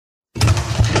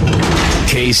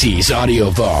KC's Audio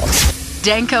Vault.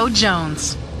 Danko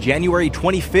Jones. January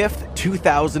 25th,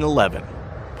 2011,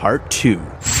 Part 2.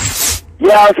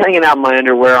 Yeah, I was hanging out in my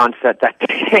underwear on set that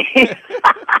day.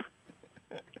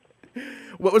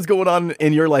 What was going on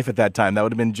in your life at that time? That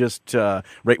would have been just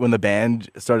right when the band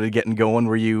started getting going.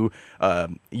 Were you a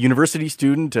university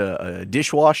student, a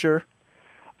dishwasher?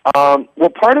 Well,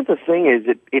 part of the thing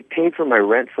is it paid for my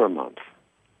rent for a month.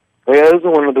 Like, that was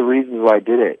one of the reasons why I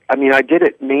did it. I mean, I did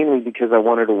it mainly because I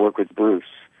wanted to work with Bruce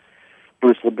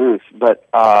LaBruce, but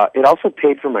it also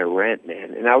paid for my rent,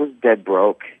 man, and I was dead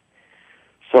broke.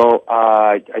 So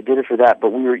I did it for that. But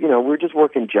we were just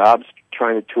working jobs,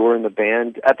 trying to tour in the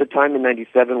band. At the time in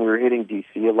 '97, we were hitting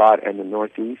DC a lot and the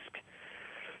Northeast.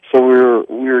 So we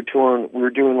were touring. We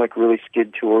were doing like really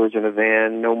skid tours in a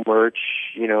van, no merch,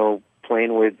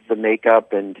 playing with the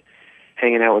makeup and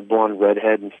hanging out with blonde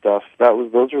redhead and stuff.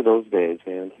 Those were those days,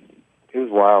 man. It was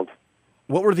wild.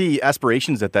 What were the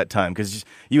aspirations at that time? Because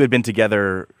you had been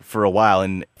together for a while,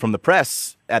 and from the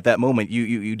press at that moment,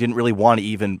 you didn't really want to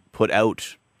even put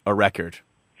out a record.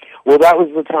 Well, that was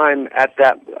the time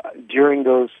during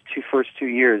those first 2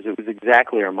 years. It was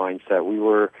exactly our mindset. We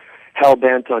were hell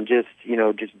bent on just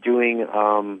doing.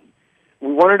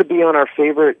 We wanted to be on our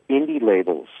favorite indie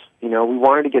labels. We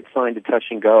wanted to get signed to Touch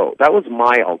and Go. That was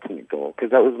my ultimate goal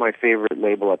because that was my favorite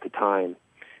label at the time.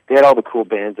 They had all the cool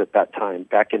bands at that time,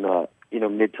 back in the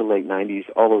mid to late '90s.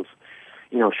 All those,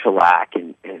 Shellac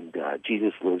and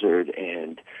Jesus Lizard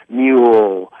and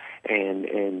Mule and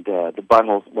the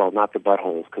Buttholes. Well, not the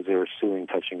Buttholes because they were suing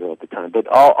Touch and Go at the time. But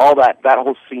all that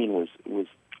whole scene was.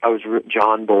 I was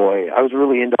John Boy. I was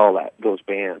really into all those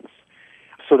bands.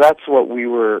 So that's what we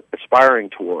were aspiring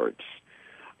towards,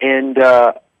 and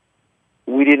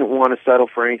we didn't want to settle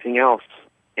for anything else.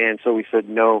 And so we said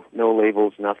no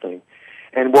labels, nothing.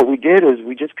 And what we did is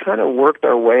we just kind of worked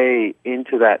our way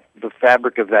into the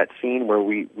fabric of that scene where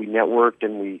we networked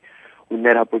and we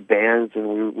met up with bands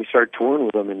and we started touring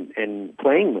with them and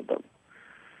playing with them.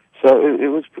 So it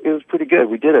was pretty good.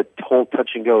 We did a whole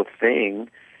Touch and Go thing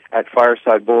at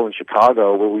Fireside Bowl in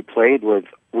Chicago where we played with.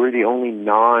 We're the only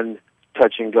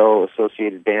non-Touch and Go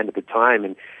associated band at the time,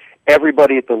 and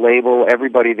everybody at the label,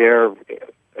 everybody there.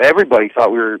 Everybody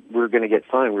thought we were going to get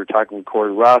signed. We were talking with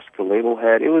Corey Rusk, the label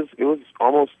head. It was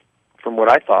almost, from what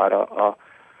I thought,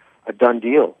 a done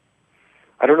deal.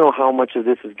 I don't know how much of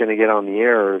this is going to get on the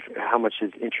air or how much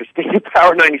is interesting to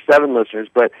Power 97 listeners,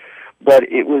 but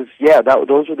it was,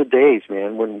 those were the days,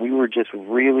 man, when we were just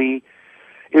really.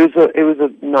 It was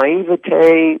a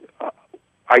naivete,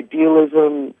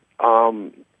 idealism,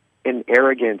 and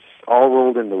arrogance all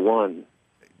rolled into one.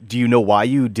 Do you know why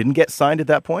you didn't get signed at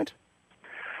that point?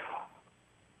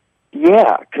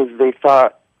 Yeah, because they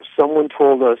thought someone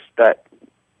told us that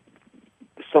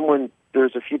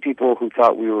there's a few people who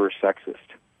thought we were sexist.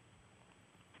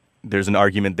 There's an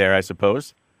argument there, I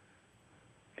suppose.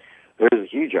 There's a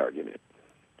huge argument.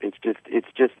 It's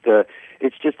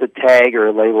just a tag or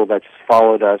a label that's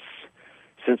followed us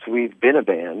since we've been a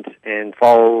band and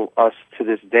follow us to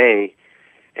this day,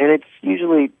 and it's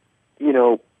usually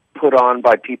put on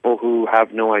by people who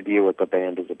have no idea what the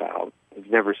band is about.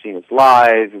 Who've never seen us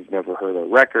live, who've never heard our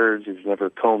records, who've never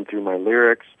combed through my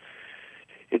lyrics.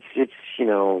 It's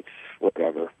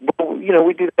whatever. But,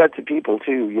 we do that to people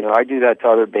too. I do that to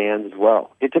other bands as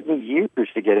well. It took me years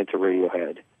to get into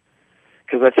Radiohead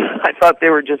because I thought they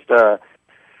were just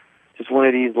one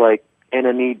of these like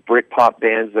enemy Britpop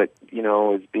bands that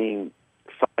is being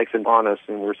siphoned on us,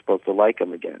 and we're supposed to like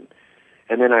them again.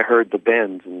 And then I heard the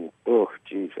Bends, and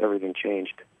everything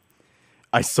changed.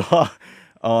 I saw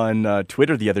on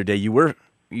Twitter the other day,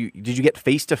 did you get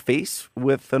face-to-face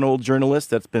with an old journalist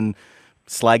that's been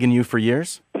slagging you for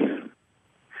years?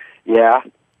 Yeah,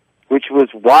 which was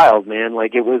wild, man.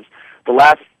 Like, it was the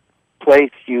last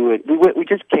place we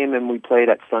just came and we played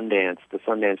at Sundance, the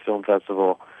Sundance Film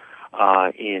Festival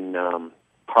in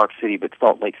Park City, but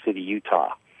Salt Lake City,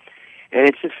 Utah. And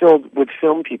it's just filled with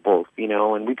film people,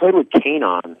 and we played with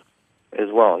Kanon as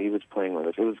well. He was playing with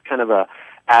us. It was kind of a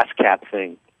ASCAP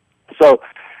thing. So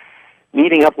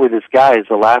meeting up with this guy is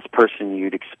the last person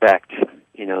you'd expect,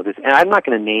 and I'm not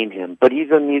going to name him, but he's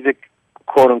a music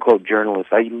quote-unquote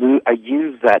journalist. I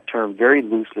use that term very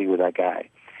loosely with that guy.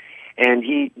 And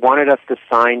he wanted us to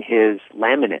sign his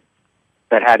laminate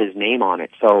that had his name on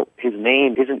it. So his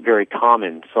name isn't very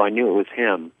common, so I knew it was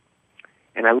him.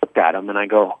 And I looked at him and I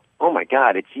go, "Oh my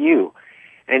God, it's you!"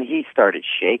 And he started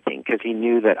shaking because he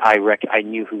knew that I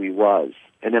knew who he was.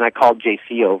 And then I called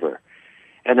JC over,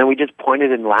 and then we just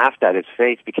pointed and laughed at his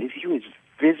face because he was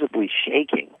visibly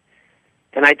shaking.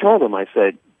 And I told him, I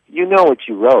said, "You know what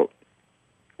you wrote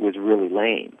was really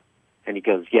lame." And he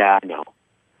goes, "Yeah, I know."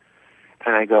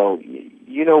 And I go,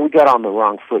 you know, we got on the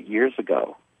wrong foot years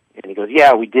ago. And he goes,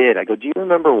 yeah, we did. I go, do you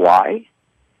remember why?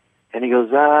 And he goes,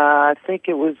 I think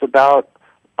it was about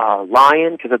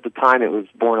Lion, because at the time it was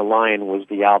Born a Lion was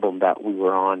the album that we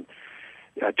were on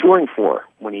touring for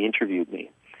when he interviewed me.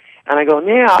 And I go,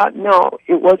 yeah, no,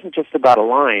 it wasn't just about a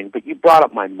lion, but you brought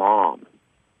up my mom,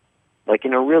 like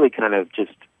in a really kind of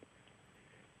just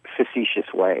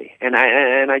facetious way. And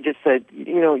I just said,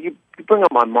 you know, you bring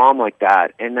up my mom like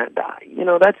that, and that, you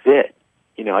know, that's it.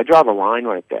 You know, I draw the line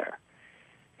right there.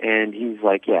 And he's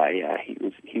like, yeah,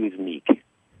 he was meek.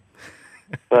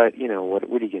 But you know, what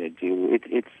are you going to do?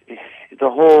 It's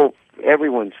the whole,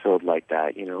 everyone's filled like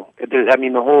that. You know, I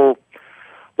mean, the whole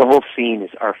scene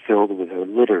are filled with, or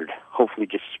littered, hopefully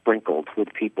just sprinkled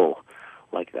with people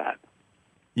like that.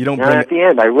 You don't. And at the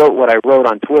end, I wrote what I wrote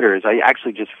on Twitter. Is I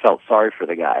actually just felt sorry for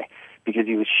the guy because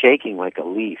he was shaking like a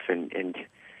leaf, and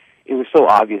it was so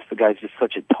obvious the guy's just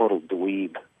such a total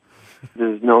dweeb.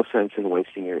 There's no sense in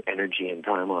wasting your energy and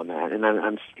time on that. And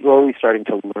I'm slowly starting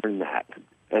to learn that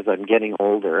as I'm getting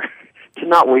older, to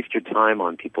not waste your time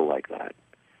on people like that.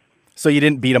 So you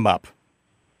didn't beat him up?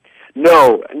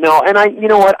 No, and you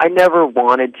know what? I never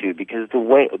wanted to, because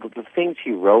the things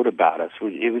he wrote about us,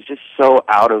 it was just so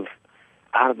out of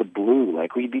the blue.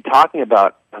 Like, we'd be talking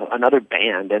about another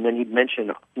band, and then he'd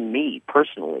mention me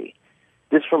personally.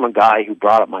 This from a guy who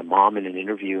brought up my mom in an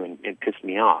interview and pissed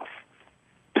me off.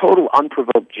 Total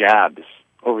unprovoked jabs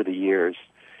over the years.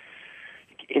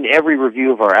 In every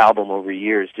review of our album over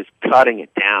years, just cutting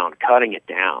it down.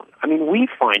 I mean, we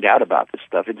find out about this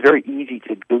stuff. It's very easy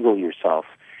to Google yourself,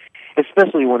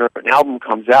 especially when an album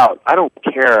comes out. I don't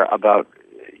care about,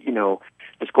 you know,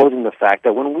 disclosing the fact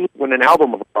that when an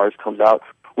album of ours comes out,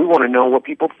 we want to know what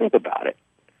people think about it.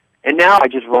 And now I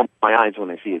just roll my eyes when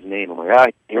I see his name. I'm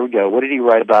like, here we go. What did he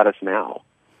write about us now?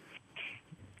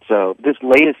 So this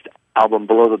latest album,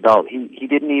 Below the Belt, he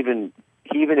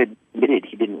even admitted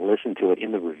he didn't listen to it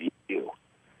in the review.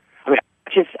 I mean,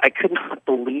 I could not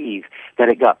believe that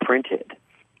it got printed.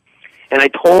 And I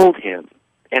told him,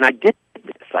 and I did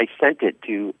this, I sent it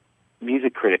to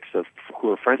music critics who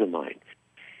are friends of mine.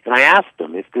 And I asked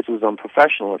them if this was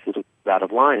unprofessional, if this was out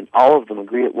of line. All of them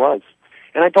agreed it was.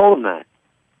 And I told him that.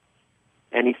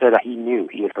 And he said he knew,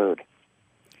 he had heard.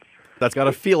 That's got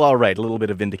to feel all right, a little bit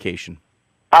of vindication.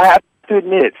 I have to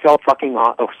admit, it felt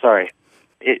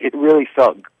It really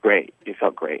felt great. It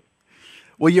felt great.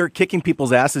 Well, you're kicking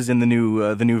people's asses in the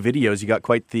new videos. You got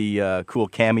quite the cool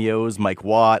cameos: Mike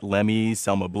Watt, Lemmy,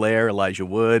 Selma Blair, Elijah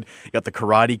Wood. You got the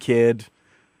Karate Kid.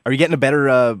 Are you getting a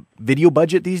better video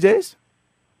budget these days?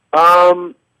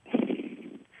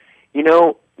 You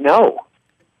know, no,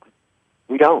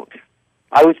 we don't.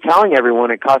 I was telling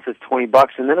everyone it cost us $20,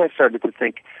 and then I started to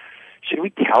think, should we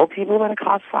tell people that it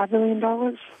cost $5 million?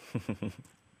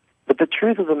 But the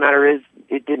truth of the matter is,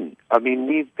 it didn't. I mean,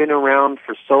 we've been around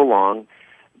for so long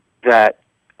that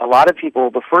a lot of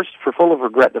people, for Full of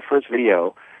Regret, the first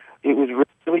video, it was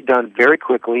really done very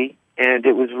quickly, and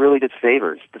it was really just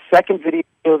favors. The second video,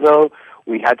 though,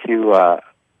 we had to,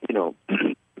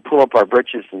 pull up our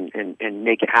britches and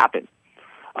make it happen.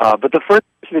 But the first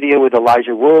video with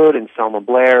Elijah Wood and Selma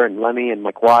Blair and Lemmy and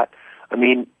Mike Watt, I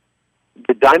mean,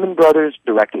 the Diamond Brothers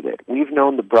directed it. We've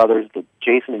known the brothers, the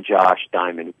Jason and Josh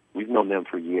Diamond. We've known them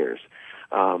for years.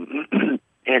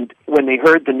 And when they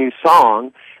heard the new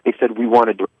song, they said, we want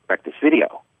to direct this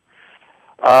video.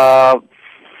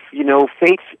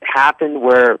 Fates happened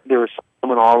where there was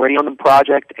someone already on the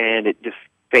project, and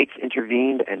Fates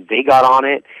intervened, and they got on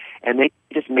it, and they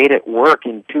just made it work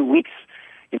in 2 weeks.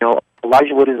 You know,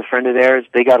 Elijah Wood is a friend of theirs.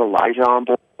 They got Elijah on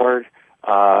board,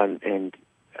 and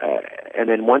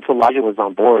then once Elijah was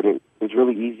on board, it was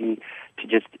really easy to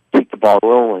just keep the ball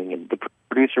rolling. And the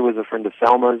producer was a friend of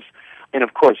Selma's. And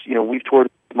of course, you know, we've toured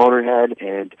with Motorhead,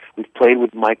 and we've played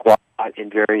with Mike Watt in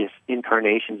various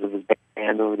incarnations of his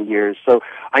band over the years. So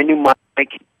I knew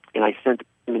Mike, and I sent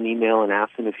him an email and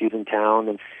asked him if he was in town.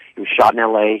 And he was shot in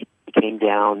L.A. He came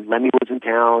down. Lemmy was in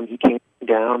town. He came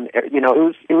down. You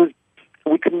know, it was.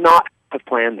 We could not have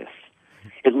planned this.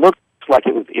 It looked like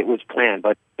it was planned,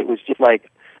 but it was just like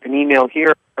an email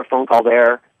here, a phone call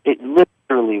there. It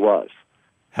literally was.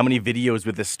 How many videos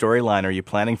with this storyline are you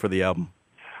planning for the album?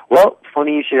 Well,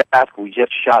 funny you should ask. We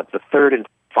just shot the third and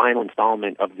final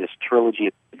installment of this trilogy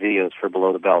of videos for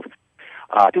Below the Belt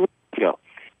 2 weeks ago.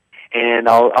 And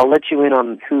I'll let you in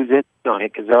on who's in on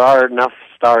it, because there are enough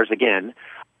stars again.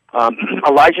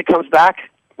 Elijah comes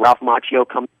back. Ralph Macchio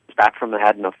comes back from the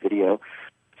Had Enough video.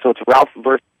 So it's Ralph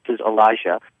versus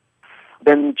Elijah.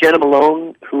 Then Jenna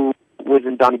Malone, who was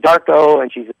in Donnie Darko,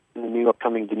 and she's in the new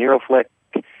upcoming De Niro flick.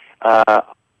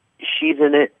 She's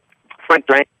in it Frank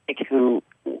Drank, who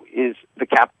is the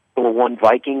Capital One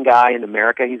Viking guy in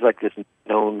America. He's like this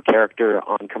known character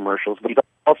on commercials, but he's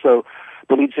also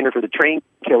the lead singer for the Train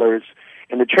Killers,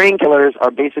 and the Train Killers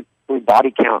are basically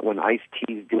Body Count when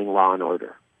Ice-T's doing Law and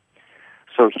Order.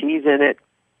 So he's in it,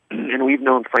 and we've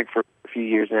known Frank for a few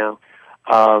years now.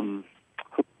 Who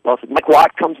else? Mike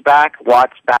Watt comes back.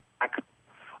 Watt's back.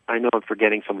 I know I'm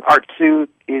forgetting some. Art Sue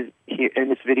is here in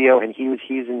this video, and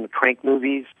he's in the Crank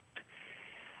movies.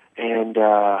 And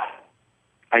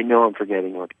I know I'm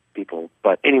forgetting more people,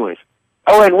 but anyways.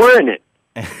 Oh, and we're in it.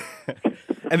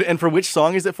 and for which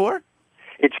song is it for?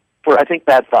 It's for, I think,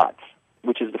 Bad Thoughts,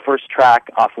 which is the first track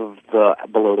off of the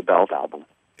Below the Belt album.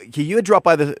 You had dropped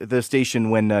by the station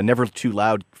when Never Too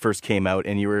Loud first came out,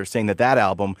 and you were saying that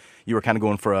album, you were kind of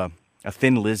going for a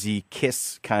Thin Lizzy,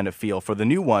 Kiss kind of feel. For the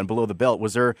new one, Below the Belt,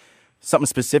 was there something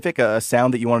specific, a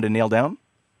sound that you wanted to nail down?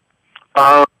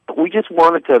 We just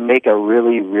wanted to make a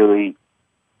really, really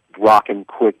rockin'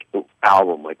 quick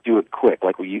album, like do it quick,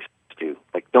 like we used to.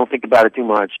 Like, don't think about it too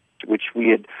much, which we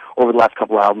had, over the last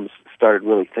couple albums, started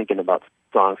really thinking about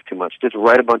songs too much. Just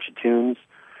write a bunch of tunes,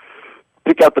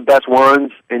 pick out the best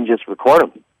ones, and just record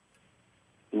them.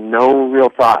 No real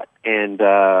thought. And,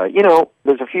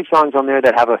 there's a few songs on there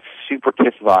that have a super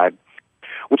Kiss vibe,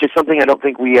 which is something I don't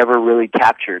think we ever really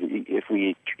captured if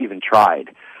we even tried.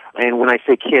 And when I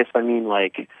say Kiss, I mean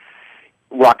like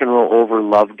rock and roll over,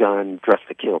 Love Gun, Dress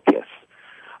to Kill Kiss.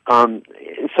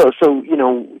 So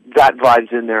that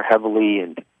vibe's in there heavily,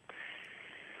 and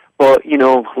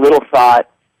little thought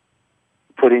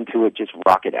put into it, just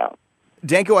rock it out.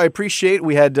 Danko, I appreciate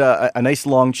we had a nice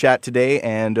long chat today,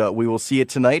 and we will see you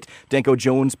tonight. Danko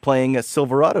Jones playing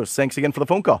Silverados. Thanks again for the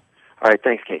phone call. All right,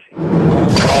 thanks, Casey.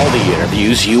 All the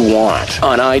interviews you want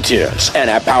on iTunes and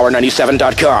at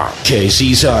Power97.com.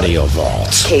 Casey's Audio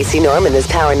Vault. Casey Norman is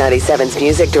Power 97's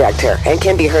music director and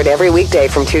can be heard every weekday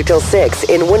from 2 till 6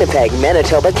 in Winnipeg,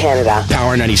 Manitoba, Canada.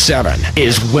 Power 97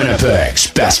 is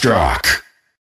Winnipeg's best rock.